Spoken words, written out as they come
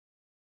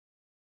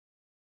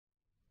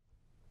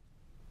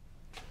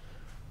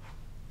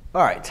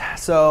All right,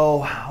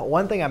 so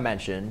one thing I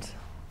mentioned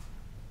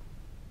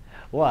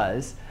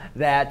was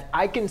that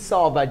I can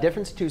solve by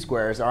difference of two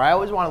squares, or I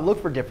always want to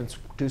look for difference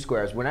of two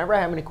squares whenever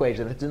I have an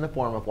equation that's in the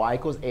form of y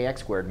equals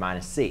ax squared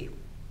minus c.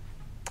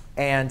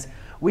 And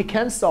we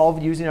can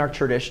solve using our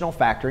traditional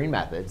factoring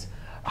methods.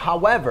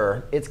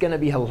 However, it's going to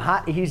be a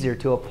lot easier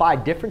to apply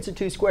difference of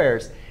two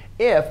squares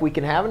if we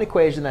can have an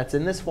equation that's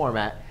in this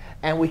format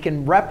and we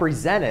can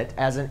represent it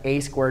as an a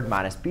squared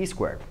minus b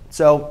squared.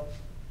 So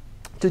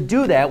to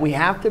do that, we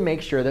have to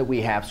make sure that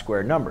we have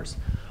squared numbers.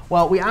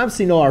 Well, we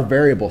obviously know our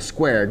variable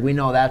squared. We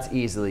know that's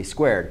easily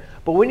squared.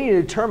 But what we need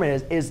to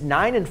determine is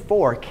 9 and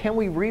 4, can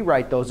we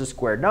rewrite those as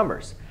squared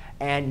numbers?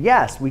 And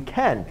yes, we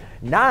can.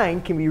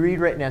 9 can be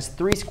rewritten as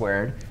 3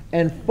 squared,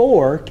 and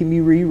 4 can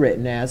be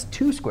rewritten as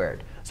 2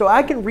 squared. So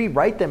I can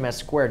rewrite them as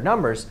squared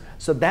numbers.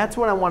 So that's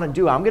what I want to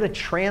do. I'm going to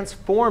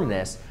transform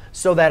this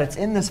so that it's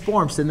in this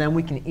form, so then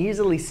we can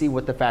easily see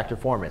what the factor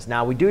form is.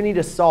 Now, we do need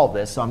to solve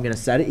this, so I'm going to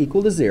set it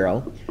equal to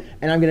 0.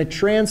 And I'm going to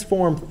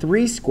transform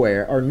 3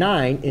 squared, or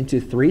 9, into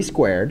 3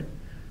 squared,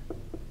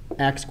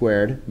 x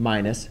squared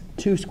minus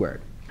 2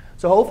 squared.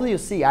 So hopefully you'll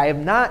see I have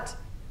not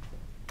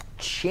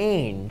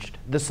changed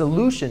the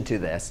solution to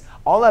this.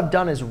 All I've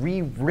done is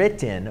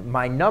rewritten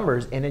my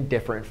numbers in a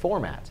different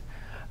format.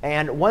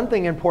 And one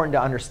thing important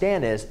to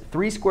understand is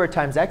 3 squared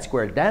times x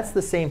squared, that's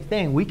the same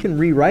thing. We can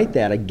rewrite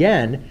that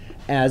again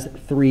as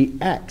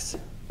 3x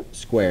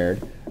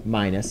squared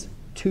minus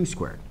 2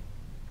 squared.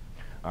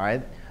 All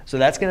right? So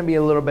that's going to be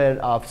a little bit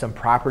of some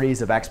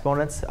properties of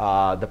exponents,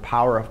 the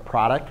power of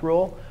product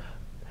rule.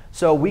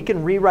 So we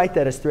can rewrite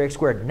that as 3x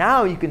squared.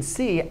 Now you can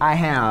see I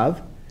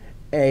have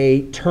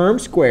a term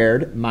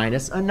squared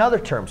minus another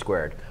term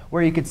squared,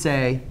 where you could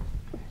say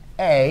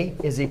a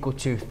is equal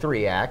to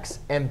 3x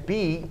and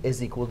b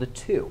is equal to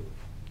 2.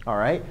 All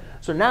right?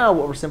 So now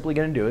what we're simply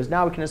going to do is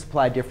now we can just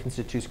apply difference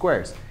to two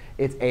squares.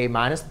 It's a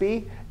minus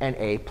b and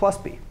a plus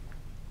b.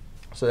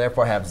 So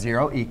therefore I have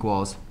 0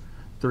 equals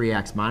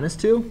 3x minus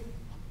 2.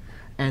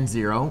 And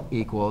 0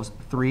 equals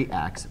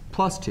 3x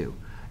plus 2.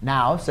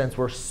 Now, since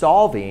we're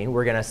solving,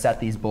 we're going to set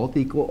these both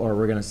equal, or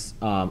we're going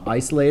to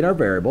isolate our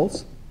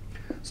variables.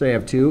 So you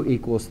have 2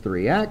 equals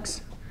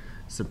 3x,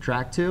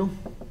 subtract 2,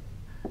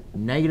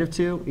 negative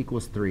 2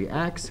 equals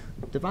 3x,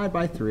 divide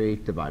by 3,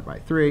 divide by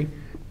 3,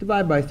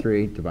 divide by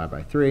 3, divide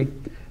by 3.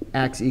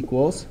 X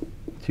equals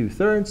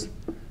 2/3,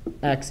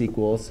 x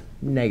equals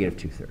negative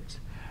 2/3.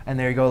 And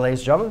there you go, ladies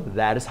and gentlemen.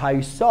 That is how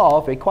you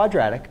solve a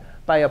quadratic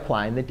by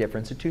applying the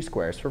difference of two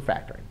squares for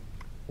factoring.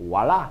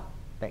 Voila.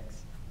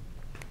 Thanks.